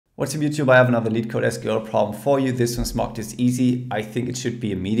What's up YouTube? I have another LeetCode SQL problem for you. This one's marked as easy. I think it should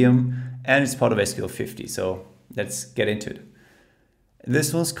be a medium and it's part of SQL 50. So let's get into it.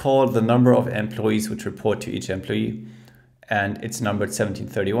 This one's called the number of employees which report to each employee and it's numbered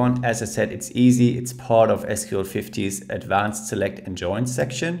 1731. As I said, it's easy. It's part of SQL 50's advanced select and join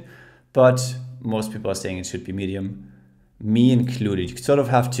section, but most people are saying it should be medium, me included. You sort of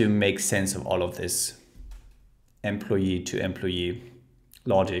have to make sense of all of this employee to employee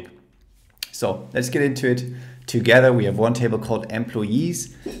logic. So let's get into it together. We have one table called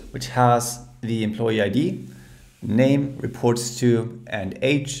employees, which has the employee ID, name, reports to, and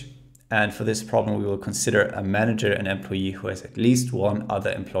age. And for this problem, we will consider a manager and employee who has at least one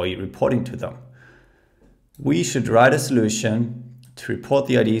other employee reporting to them. We should write a solution to report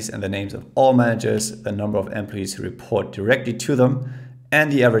the IDs and the names of all managers, the number of employees who report directly to them,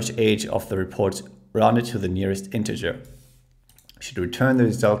 and the average age of the reports rounded to the nearest integer. We should return the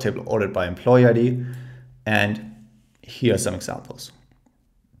result table ordered by employee ID, and here are some examples.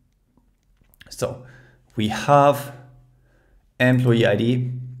 So we have employee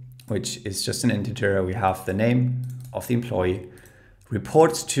ID, which is just an integer. We have the name of the employee.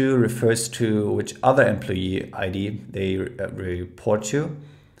 Reports to refers to which other employee ID they report to.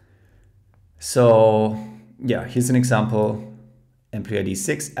 So yeah, here's an example. Employee ID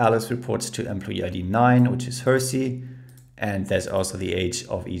 6, Alice reports to employee ID 9, which is Hersey. And there's also the age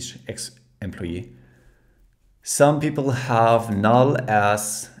of each employee. Some people have null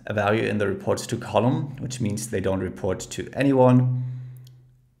as a value in the reports to column, which means they don't report to anyone.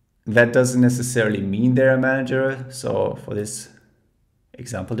 That doesn't necessarily mean they're a manager. So for this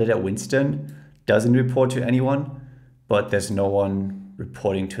example data, Winston doesn't report to anyone, but there's no one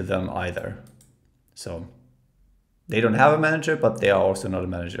reporting to them either. So they don't have a manager, but they are also not a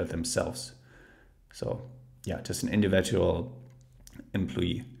manager themselves. So yeah, just an individual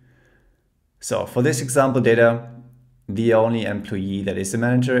employee. So for this example data, the only employee that is a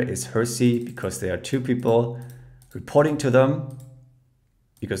manager is Hersey, because there are two people reporting to them,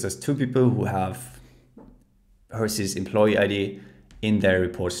 because there's two people who have Hersey's employee ID in their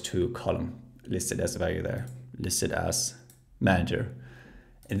reports to column listed as a value there, listed as manager.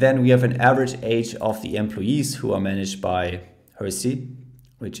 And then we have an average age of the employees who are managed by Hersey,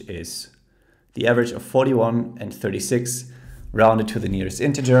 which is the average of 41 and 36 rounded to the nearest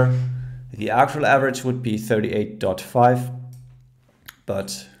integer. The actual average would be 38.5,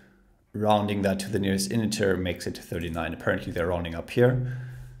 but rounding that to the nearest integer makes it 39. Apparently they're rounding up here.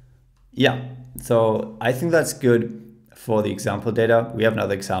 Yeah, so I think that's good for the example data. We have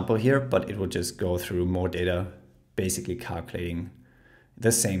another example here, but it will just go through more data, basically calculating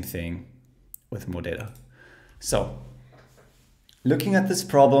the same thing with more data. So looking at this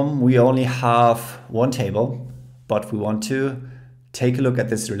problem, we only have one table, but we want to take a look at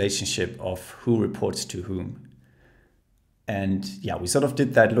this relationship of who reports to whom. And yeah, we sort of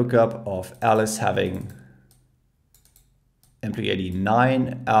did that lookup of Alice having employee ID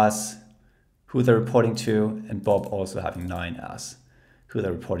 9 as who they're reporting to, and Bob also having 9 as who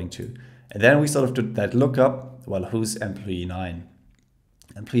they're reporting to. And then we sort of did that lookup, well, who's employee 9?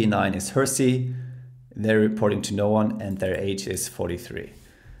 Employee 9 is Hersey. They're reporting to no one and their age is 43.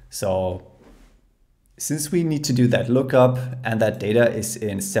 So since we need to do that lookup and that data is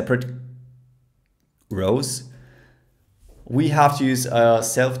in separate rows, we have to use a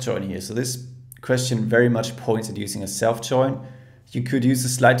self-join here. So this question very much points at using a self-join. You could use a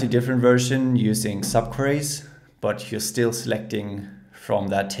slightly different version using subqueries, but you're still selecting from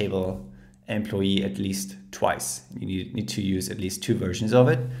that table employee at least twice. You need to use at least two versions of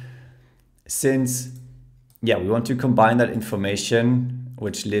it. Since yeah, we want to combine that information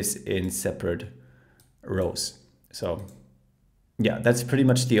which lives in separate rows. So yeah, that's pretty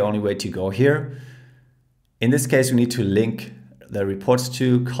much the only way to go here. In this case, we need to link the reports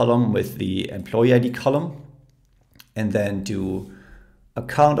to column with the employee ID column and then do a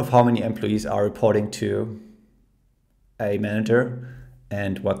count of how many employees are reporting to a manager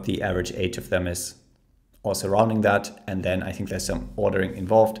and what the average age of them is. Also rounding that. And then I think there's some ordering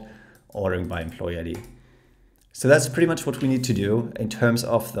involved, ordering by employee ID. So that's pretty much what we need to do in terms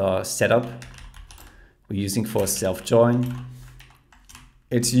of the setup we're using for self-join.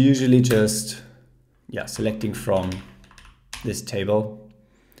 It's usually just selecting from this table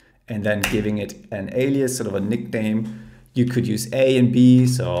and then giving it an alias, sort of a nickname. You could use A and B,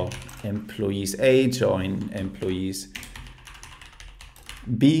 so employees A join employees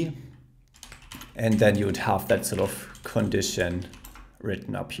B, and then you would have that sort of condition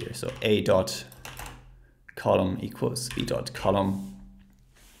written up here. So A dot column equals B dot column.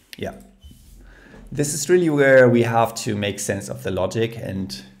 Yeah, this is really where we have to make sense of the logic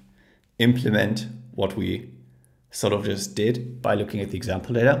and implement what we sort of just did by looking at the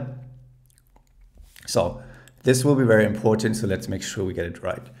example data. So this will be very important, so let's make sure we get it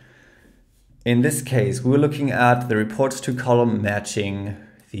right. In this case, we're looking at the reports to column matching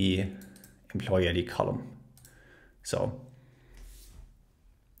the employee ID column. So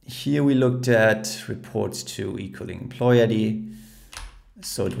here we looked at reports to equaling employee ID.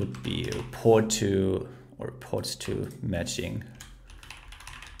 So it would be report to or reports to matching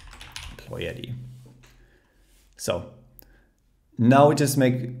employee ID. So now we just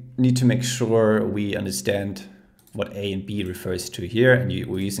need to make sure we understand what A and B refers to here, and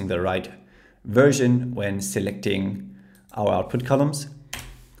we're using the right version when selecting our output columns.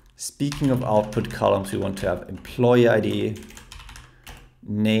 Speaking of output columns, we want to have employee ID,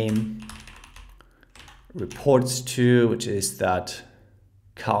 name, reports to, which is that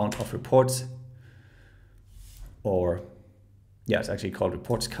count of reports, or yeah, it's actually called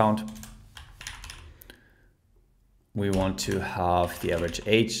reports count. We want to have the average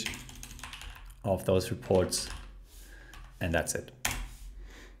age of those reports, and that's it.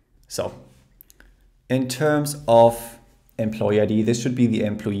 So in terms of employee ID, this should be the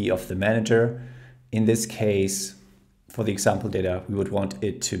employee of the manager. In this case, for the example data, we would want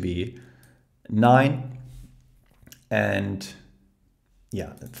it to be 9, and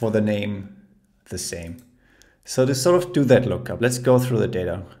yeah, for the name, the same. So to sort of do that lookup, let's go through the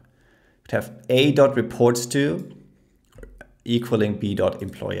data. We'd have a.reports to equaling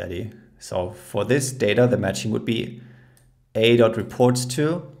b.employee ID. So for this data, the matching would be a.reports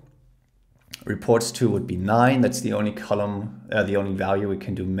to. Reports to would be 9. That's the only column, the only value we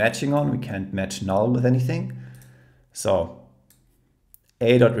can do matching on. We can't match null with anything. So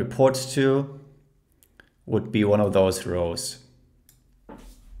a.reports to would be one of those rows.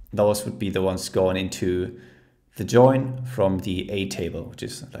 Those would be the ones going into the join from the A table, which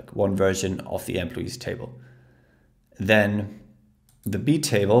is like one version of the employees table. Then the B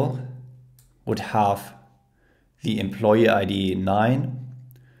table would have the employee ID 9.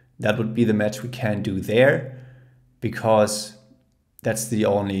 That would be the match we can do there, because that's the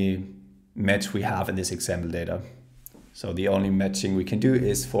only match we have in this example data. So the only matching we can do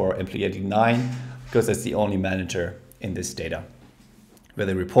is for employee ID 9, because that's the only manager in this data, where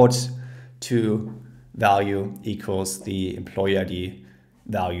the reports to value equals the employee ID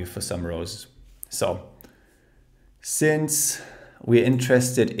value for some rows. So since we're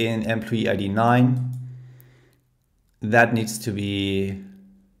interested in employee ID 9, that needs to be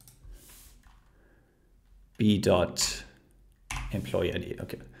b.employee ID.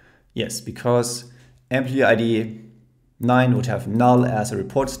 Okay. Yes, because employee ID 9 would have null as a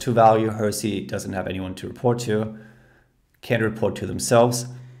reports to value. Hersey doesn't have anyone to report to, can't report to themselves.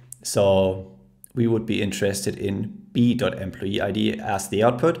 So we would be interested in b.employee ID as the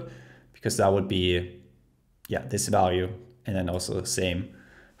output, because that would be, yeah, this value, and then also the same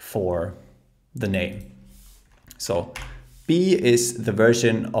for the name. So B is the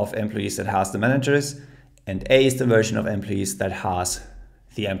version of employees that has the managers, and A is the version of employees that has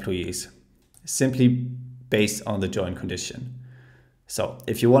the employees, simply based on the join condition. So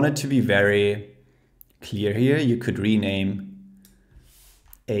if you want it to be very clear here, you could rename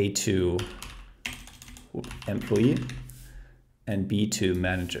A to employee and B to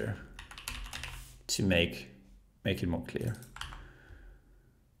manager to make it more clear.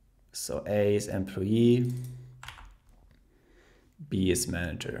 So A is employee, B is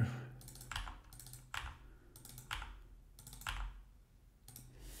manager.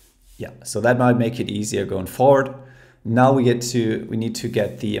 Yeah, so that might make it easier going forward. Now we need to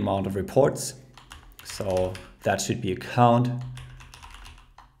get the amount of reports. So that should be a count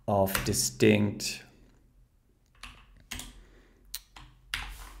of distinct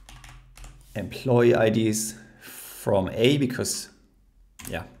employee IDs from A, because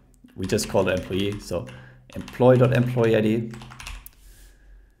yeah, we just called it employee. So employee.employee ID.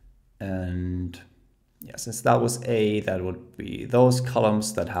 And yeah, since that was A, that would be those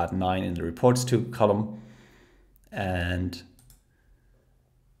columns that had 9 in the reports to column. And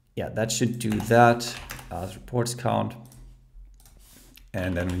yeah, that should do that as reports count.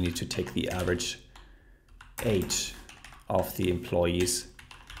 And then we need to take the average age of the employees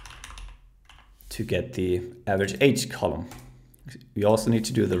to get the average age column. We also need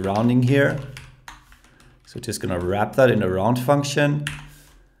to do the rounding here. So we're just gonna wrap that in a round function.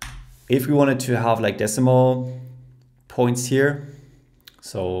 If we wanted to have like decimal points here,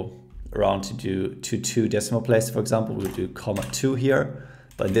 so round to 2 decimal places, for example, we would do (2) here.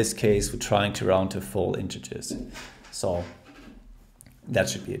 But in this case, we're trying to round to full integers. So that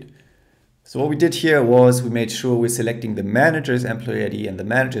should be it. So what we did here was we made sure we're selecting the manager's employee ID and the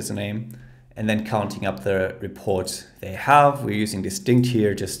manager's name, and then counting up the reports they have. We're using distinct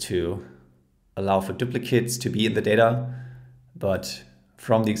here just to allow for duplicates to be in the data, but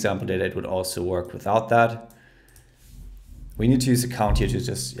from the example data, it would also work without that. We need to use a count here to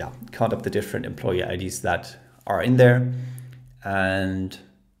just count up the different employee IDs that are in there. And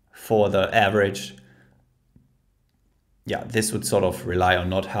for the average, this would sort of rely on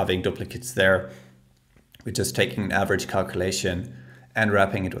not having duplicates there. We're just taking an average calculation and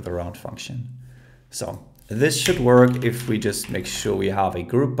wrapping it with a round function. So this should work if we just make sure we have a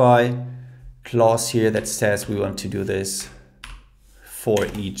group by clause here that says we want to do this for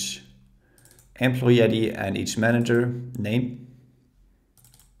each employee ID and each manager name.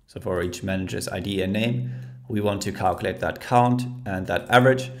 So for each manager's ID and name, we want to calculate that count and that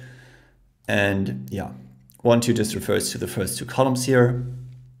average. And one, two just refers to the first two columns here.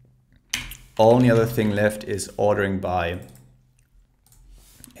 Only other thing left is ordering by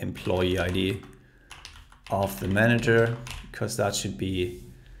employee ID of the manager, because that should be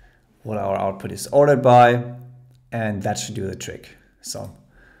what our output is ordered by, and that should do the trick. So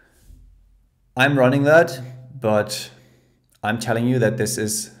I'm running that, but I'm telling you that this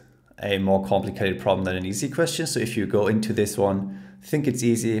is a more complicated problem than an easy question. So if you go into this one, think it's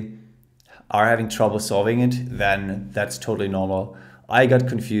easy, are having trouble solving it, then that's totally normal. I got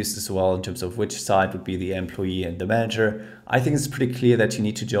confused as well in terms of which side would be the employee and the manager. I think it's pretty clear that you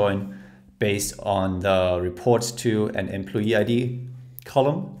need to join based on the reports to an employee ID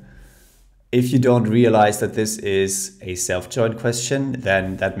column. If you don't realize that this is a self-join question,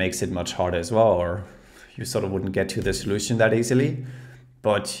 then that makes it much harder as well, or you sort of wouldn't get to the solution that easily.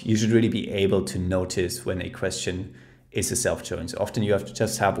 But you should really be able to notice when a question is a self-join. So often you have to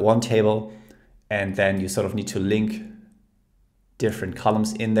just have one table, and then you sort of need to link different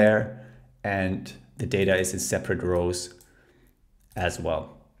columns in there, and the data is in separate rows as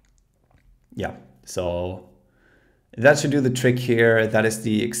well. So that should do the trick here. That is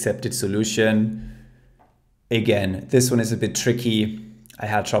the accepted solution. Again, this one is a bit tricky. I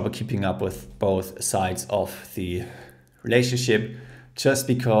had trouble keeping up with both sides of the relationship just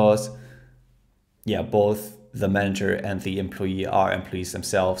because, both the manager and the employee are employees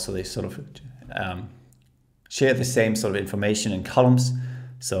themselves. So they sort of share the same sort of information in columns.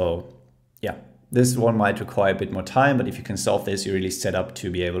 So this one might require a bit more time, but if you can solve this, you're really set up to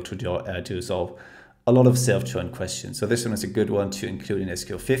be able to solve a lot of self-join questions. So this one is a good one to include in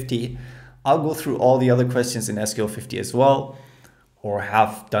SQL 50. I'll go through all the other questions in SQL 50 as well, or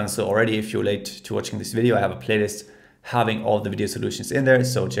have done so already. If you're late to watching this video, I have a playlist having all the video solutions in there.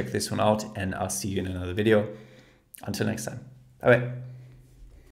 So check this one out, and I'll see you in another video. Until next time. Bye-bye.